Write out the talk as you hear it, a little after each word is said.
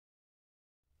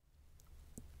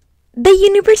The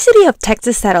University of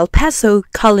Texas at El Paso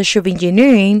College of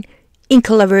Engineering, in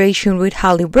collaboration with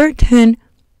Halliburton,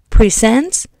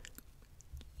 presents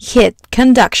Heat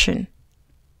Conduction.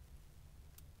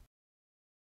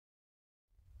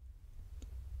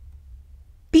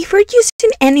 Before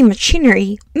using any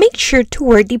machinery, make sure to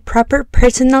wear the proper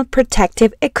personal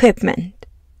protective equipment.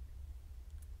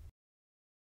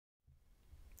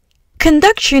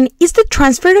 Conduction is the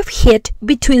transfer of heat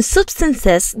between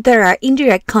substances that are in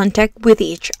direct contact with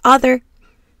each other.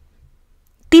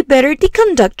 The better the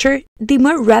conductor, the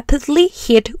more rapidly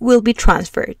heat will be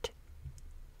transferred.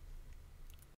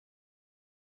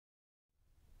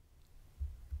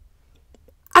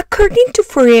 According to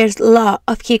Fourier's law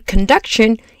of heat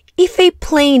conduction, if a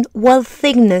plane wall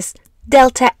thickness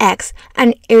delta x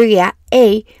and area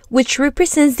A, which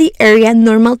represents the area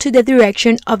normal to the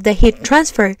direction of the heat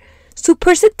transfer,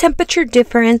 supports a temperature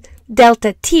difference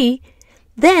delta T,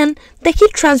 then the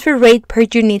heat transfer rate per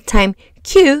unit time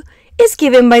Q is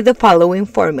given by the following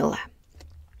formula.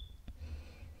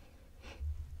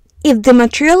 If the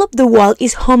material of the wall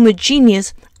is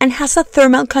homogeneous and has a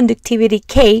thermal conductivity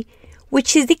K,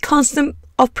 which is the constant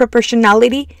of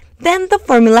proportionality, then the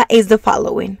formula is the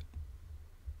following.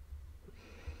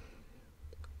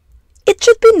 It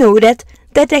should be noted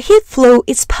that the heat flow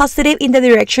is positive in the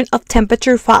direction of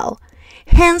temperature fall,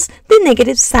 hence the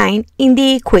negative sign in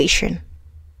the equation.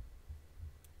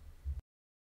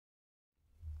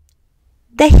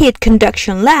 The Heat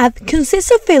Conduction Lab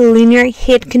consists of a linear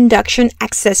heat conduction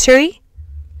accessory,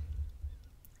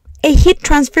 a heat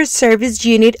transfer service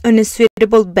unit on a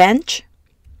suitable bench,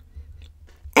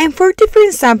 and 4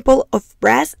 different samples of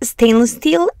brass, stainless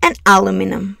steel, and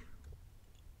aluminum.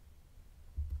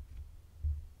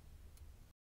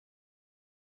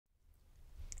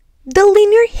 The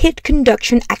linear heat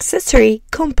conduction accessory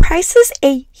comprises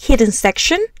a heating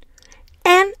section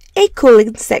and a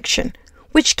cooling section,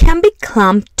 which can be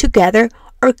clamped together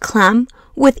or clamped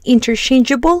with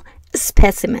interchangeable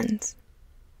specimens.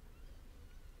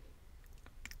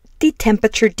 The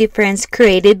temperature difference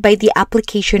created by the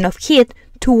application of heat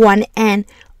to one end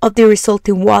of the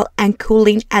resulting wall and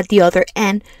cooling at the other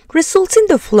end results in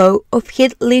the flow of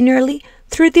heat linearly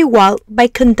through the wall by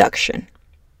conduction.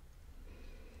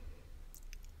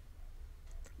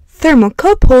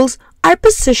 Thermocouples are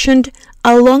positioned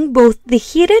along both the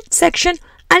heated section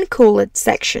and cooled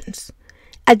sections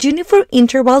at uniform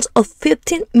intervals of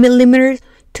 15 mm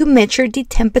to measure the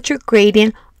temperature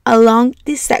gradient along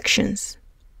the sections.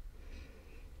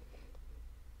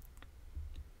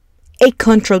 A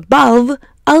control valve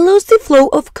allows the flow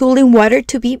of cooling water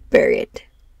to be varied.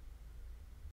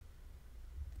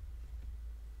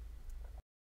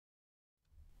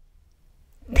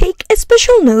 Take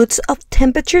special notes of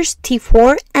temperatures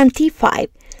T4 and T5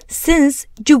 since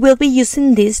you will be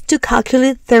using these to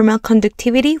calculate thermal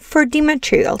conductivity for the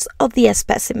materials of the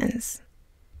specimens.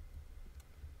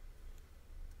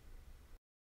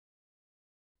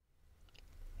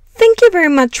 Thank you very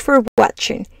much for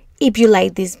watching. If you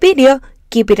like this video,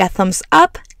 give it a thumbs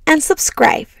up and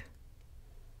subscribe.